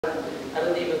I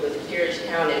believe it was Pierce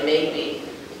County, maybe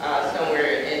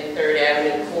somewhere in 3rd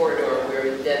Avenue corridor where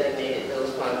it designated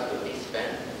those funds would be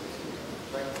spent.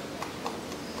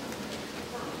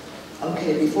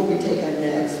 Okay, before we take our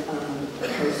next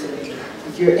person,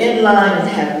 if you're in line and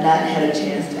have not had a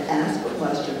chance to ask a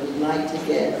question, we'd like to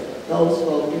give those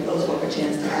folk a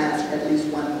chance to ask at least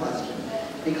one question.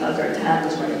 Because our time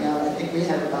is running out, I think we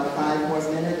have about 5 more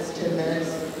minutes, 10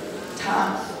 minutes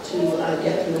tops to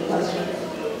get through the question.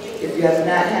 If you have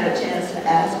not had a chance to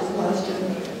ask a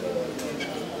question,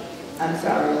 I'm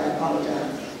sorry, I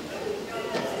apologize.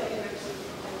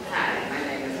 Hi, my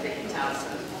name is Vicki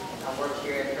Townsend. I work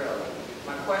here at Hurley.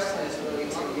 My question is really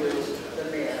to you,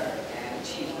 the mayor and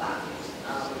Chief Lockett.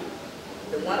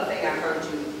 The one thing I heard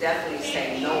you definitely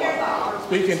say no about.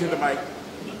 Speak into the mic.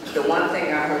 The one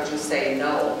thing I heard you say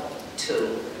no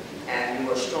to, and you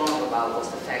were strong about,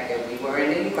 was the fact that we were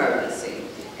in an emergency,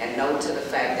 and no to the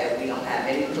fact that we don't have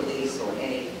any police or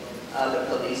any other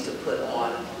police to put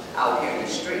on out here in the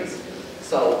streets.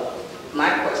 So my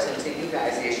question to you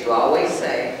guys is, you always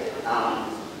say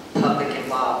public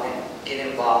involvement, get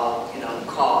involved,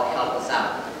 call, help us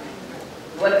out.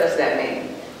 What does that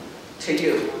mean to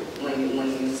you when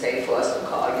you say for us to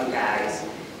call you guys,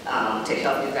 to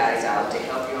help you guys out, to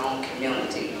help your own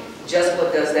community? Just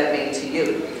what does that mean to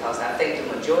you? Because I think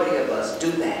the majority of us do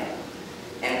that,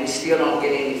 and we still don't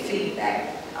get any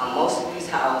feedback. Most of these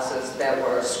houses that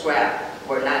were scrapped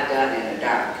were not done in the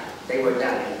dark. They were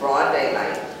done in broad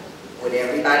daylight with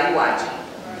everybody watching,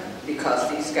 because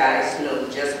these guys knew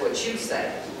just what you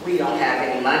say. We don't have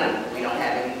any money, we don't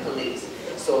have any police.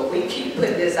 So if we keep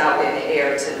putting this out in the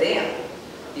air to them,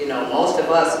 most of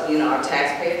us, are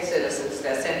taxpayer citizens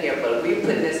that's in here, but we're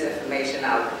putting this information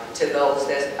out to those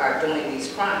that are doing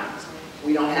these crimes.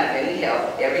 We don't have any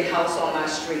help. Every house on my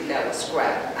street that was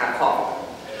scrapped, I called.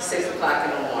 6 o'clock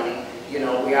in the morning,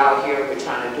 we're out here, we're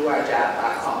trying to do our job,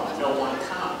 I call, no one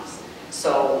comes.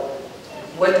 So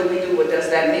what do we do? What does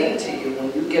that mean to you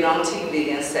when you get on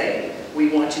TV and say, we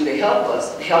want you to help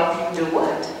us? Help you do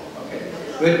what? Okay,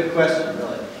 good question,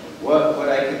 really. What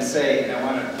I can say, and I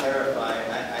want to clarify,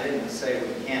 I didn't say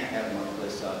we can't have more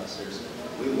police officers.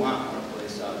 We want more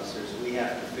police officers. We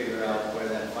have to figure out where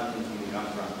that funding can come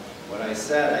from. What I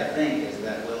said, I think, is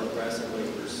that we'll aggressively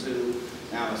pursue,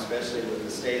 now especially with the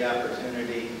state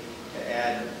opportunity, to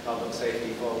add public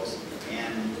safety folks,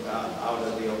 and out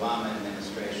of the Obama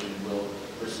administration, we'll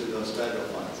pursue those federal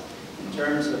funds. In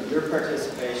terms of your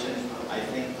participation, I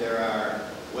think there are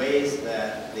ways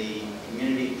that the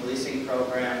community policing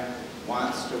program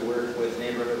wants to work with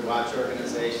neighborhood watch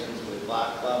organizations, with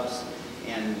block clubs,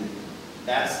 and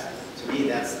that's, to me,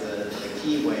 that's the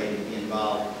key way to be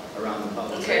involved around the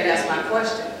public. Okay, that's my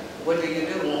question. What do you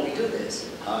do when we do this?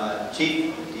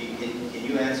 Chief, can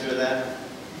you answer that?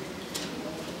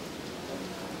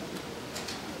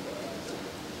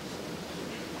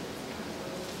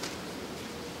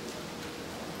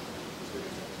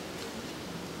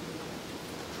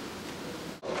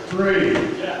 Three,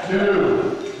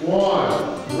 2,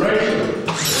 1, race them.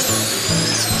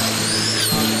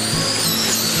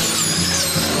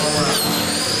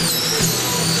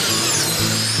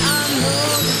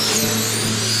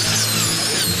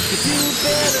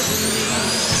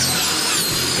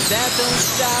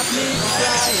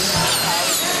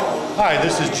 Hi,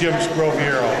 this is Jim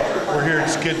Scroviero. We're here at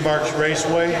Skid Marks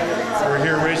Raceway. We're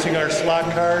here racing our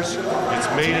slot cars. It's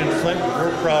made in Flint.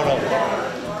 We're proud of it.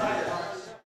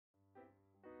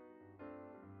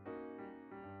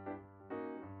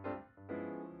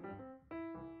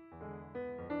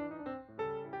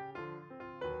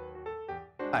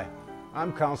 Hi,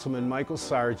 I'm Councilman Michael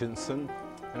Sargentson,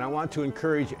 and I want to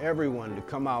encourage everyone to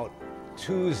come out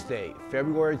Tuesday,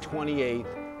 February 28th,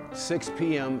 6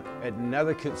 p.m. at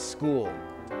Nethercutt School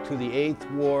to the 8th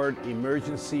Ward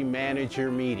Emergency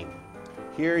Manager meeting.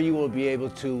 Here you will be able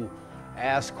to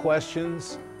ask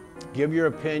questions, give your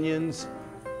opinions,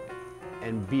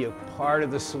 and be a part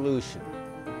of the solution.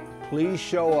 Please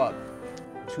show up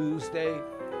Tuesday,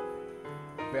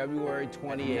 February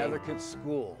 28th, at Nethercutt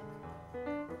School.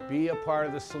 Be a part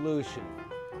of the solution.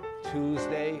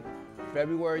 Tuesday,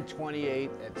 February 28th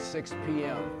at 6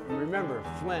 p.m. And remember,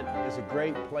 Flint is a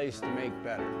great place to make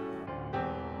better.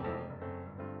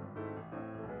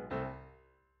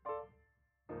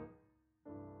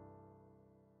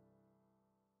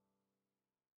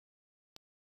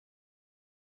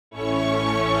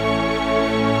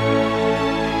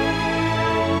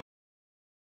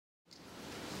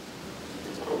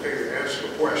 Okay, to answer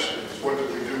the question, is what do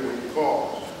we do when you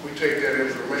call? We take that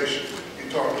information. You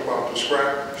talked about the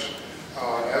scrappers.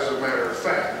 As a matter of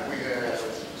fact, we have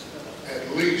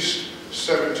at least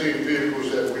 17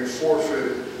 vehicles that we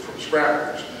forfeited from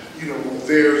scrappers. You know,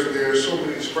 there's so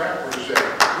many scrappers that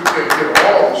we can't get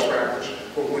all the scrappers,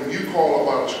 but when you call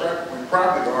about a scrapper, we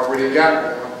probably already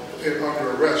got one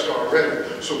under arrest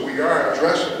already. So we are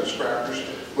addressing the scrappers,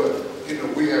 but you know,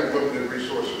 we have limited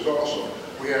resources also.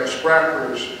 We have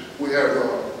scrappers, we have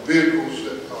vehicles,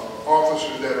 that,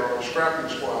 officers that are on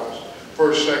scrapping squads,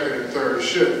 first, second, and third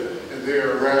shift, and they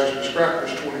are arresting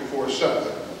scrappers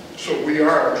 24/7. So we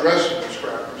are addressing the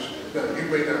scrappers. Now, you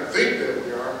may not think that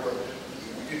we are, but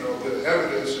you know, the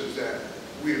evidence is that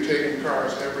we are taking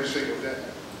cars every single day.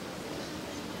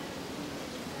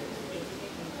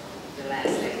 The last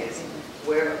thing is,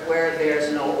 where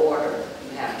there's no order,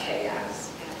 you have chaos.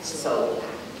 So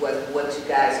what you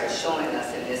guys are showing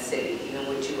us in this city, even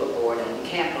with you aboard, and we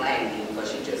can't blame you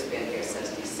because you've just been here since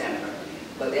December,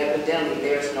 but evidently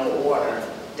there's no order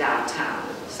downtown.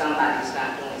 Somebody's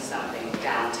not doing something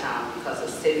downtown because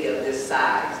a city of this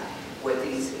size, with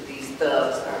these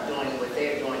thugs are doing what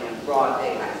they're doing in broad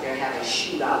daylight. They're having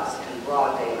shootouts in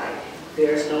broad daylight.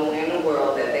 There's no way in the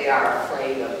world that they are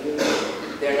afraid of you.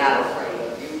 They're not afraid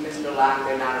of you, Mr. Locke.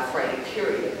 They're not afraid,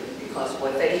 period. Because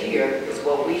what they hear is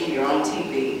what we hear on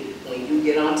TV when you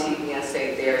get on TV and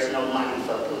say there's no money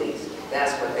for police.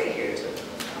 That's what they hear too.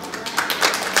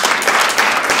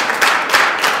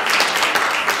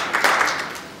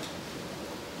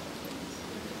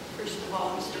 First of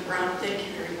all, Mr. Brown, thank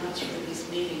you very much for these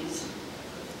meetings.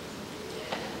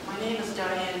 My name is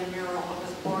Diane Murrell. I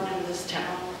was born in this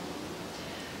town.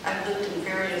 I've lived in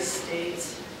various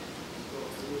states,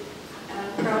 and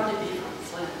I'm proud to be from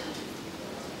Flint.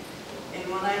 And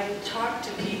when I talk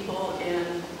to people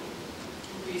in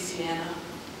Louisiana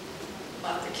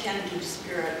about the can-do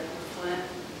spirit of Flint,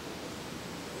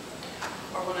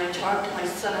 or when I talk to my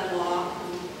son-in-law,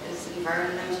 who is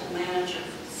environmental manager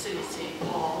for the city of St.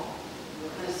 Paul,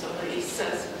 Minnesota, he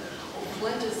says, oh,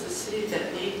 Flint is the city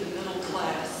that made the middle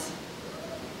class.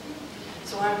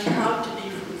 So I'm proud to be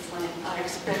from Flint. I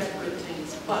expect good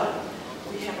things, but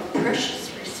we have a precious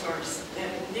resource that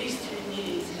in these 3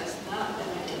 meetings has not been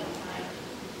identified.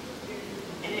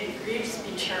 And it grieves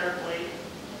me terribly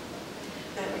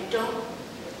that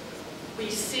we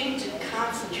seem to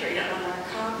concentrate on our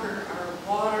copper, our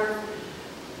water,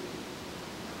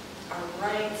 our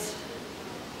rights.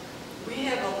 We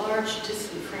have a large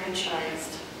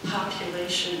disenfranchised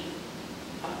population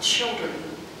of children.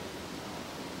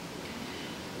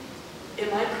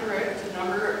 Am I correct? The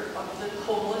number of the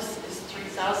homeless is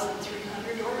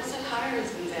 3,300, or is it higher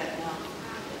than that now?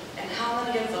 And how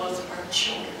many of those are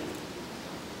children?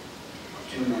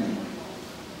 Too many.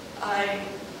 I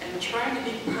am trying to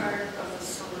be part of the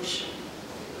solution.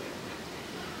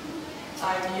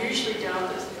 I'm usually down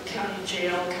at the county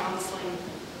jail counseling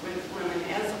with women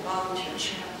as a volunteer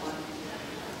chaplain.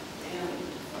 And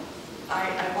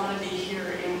I want to be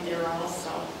here and there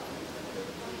also.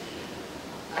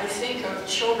 I think of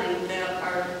children that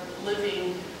are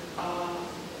living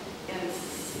in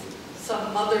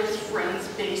some mother's friend's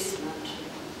basement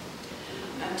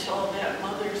until that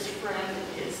mother's friend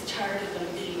is tired of them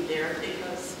being there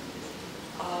because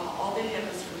all they have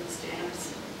is food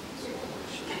stamps.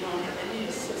 They don't have any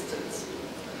assistance.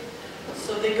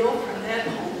 So they go from that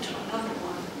home to another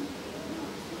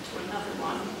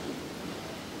one,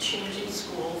 changing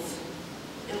schools,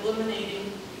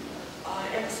 eliminating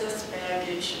excess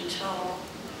baggage until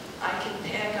I can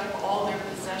pack up all their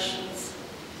possessions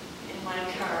in my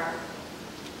car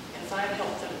as I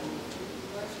help them move.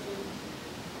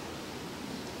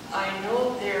 I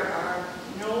know there are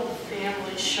no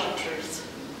family shelters.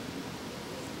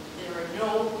 There are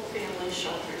no family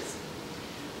shelters.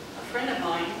 A friend of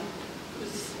mine,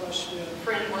 whose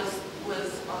friend was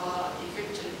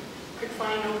evicted, could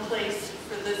find no place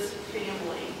for this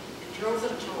family. It drove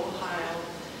them to Ohio,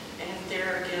 and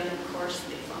there again, of course,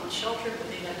 they found shelter, but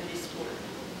they had to be split.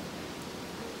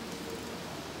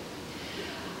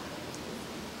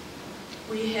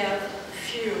 We have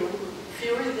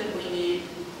fewer than we need,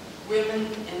 women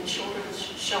and children's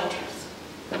shelters.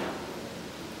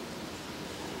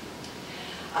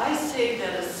 I say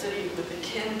that a city with a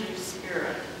can-do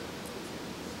spirit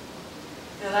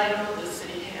that I know the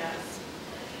city has,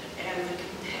 and the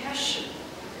compassion,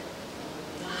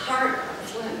 the heart of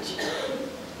Flint,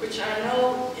 which I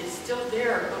know is still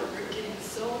there, but we're getting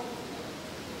so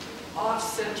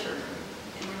off-center,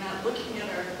 and we're not looking at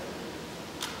our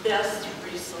best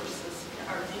resources,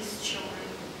 are these children.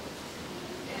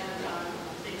 And I'm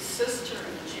a big sister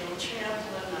and a jail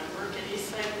chaplain. I work at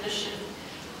Eastside Mission.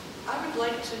 I would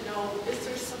like to know, is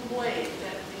there some way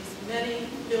that these many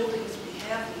buildings we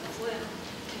have in Flint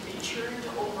can be turned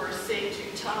over, say, to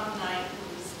Tom Knight,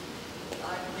 who's,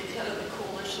 I believe, head of the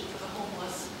Coalition for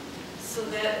so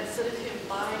that instead of him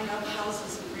buying up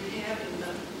houses and rehabbing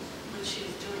them, which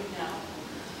he's doing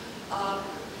now,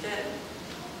 that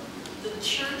the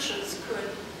churches could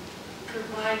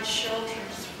provide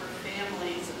shelters for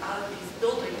families out of these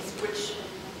buildings, which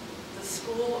the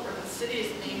school or the city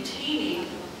is maintaining,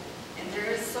 and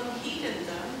there is some heat in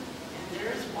them, and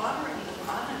there is water in them,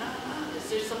 on and on and on. Is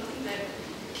there something that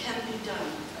can be done?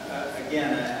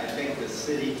 Again, I think the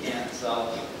city can't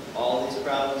solve all these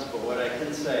problems, but what I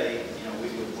can say, we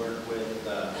would work with,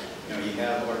 you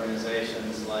have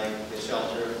organizations like the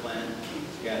Shelter of Flint,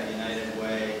 you've got United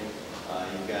Way,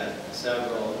 you've got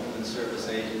several human service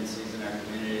agencies in our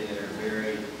community that are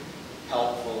very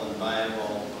helpful and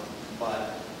viable,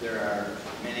 but there are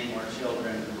many more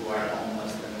children who are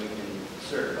homeless than we can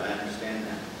serve. I understand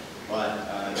that.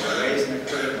 But you're raising a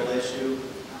critical issue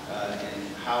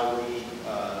in how we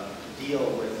deal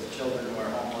with children who are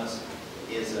homeless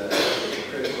is a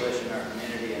critical issue in our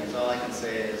community, and all I can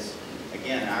say is,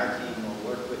 again, our team will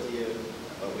work with you,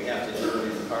 but we have to do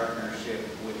it in partnership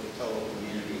with the total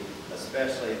community,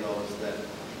 especially those that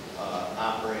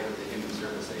operate the human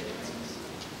service agencies.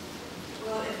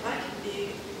 Well, if I can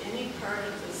be any part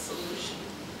of the solution,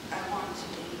 I want to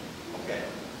be. Okay.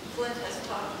 Flint has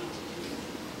taught me to do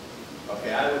that.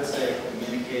 Okay, I would say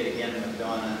communicate again with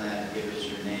Dawn on that, give us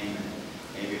your name, and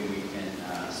maybe we can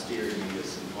steer you to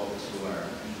some folks who are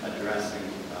addressing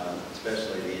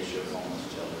especially the issue of homeless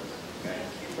children. Okay?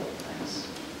 Thanks.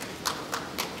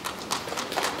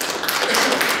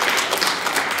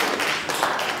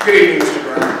 Good evening, Mr.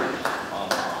 Brown.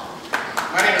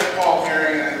 My name is Paul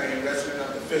Herring. I'm a resident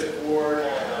of the 5th Ward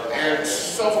and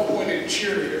self-appointed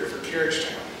cheerleader for Carriage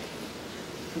Town.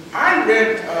 I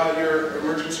read your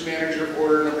emergency manager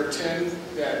order number 10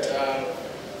 that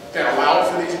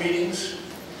allowed for these meetings.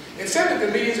 It said that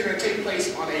the meetings are going to take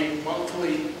place on a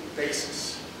monthly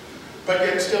basis, but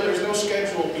yet still there's no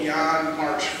schedule beyond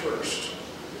March 1st.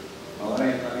 Well,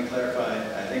 let me clarify.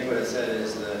 I think what it said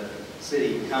is the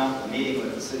meeting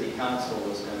with the city council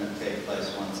was going to take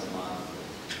place once a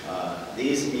month.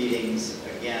 These meetings,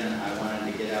 again, I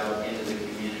wanted to get out into the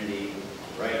community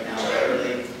right now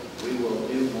early. We will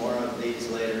do more of these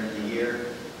later in the year,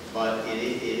 but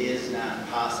it is not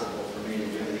possible for me to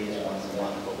do these once a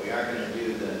month, but we are going to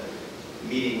do the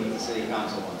meeting with the city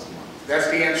council once a month. That's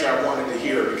the answer I wanted to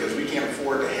hear, because we can't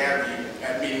afford to have you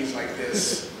at meetings like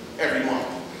this every month.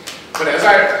 But as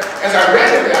I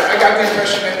read it, I got the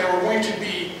impression that there were going to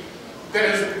be, that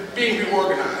is being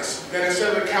reorganized, that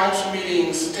instead of the council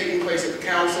meetings taking place at the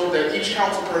council, that each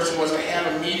council person was to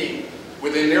have a meeting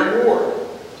within their ward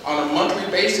on a monthly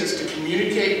basis to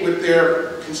communicate with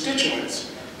their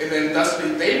constituents, and then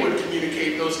thusly they would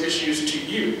communicate those issues to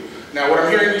you. Now, what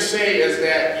I'm hearing you say is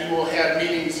that you will have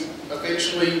meetings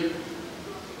eventually,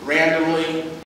 randomly,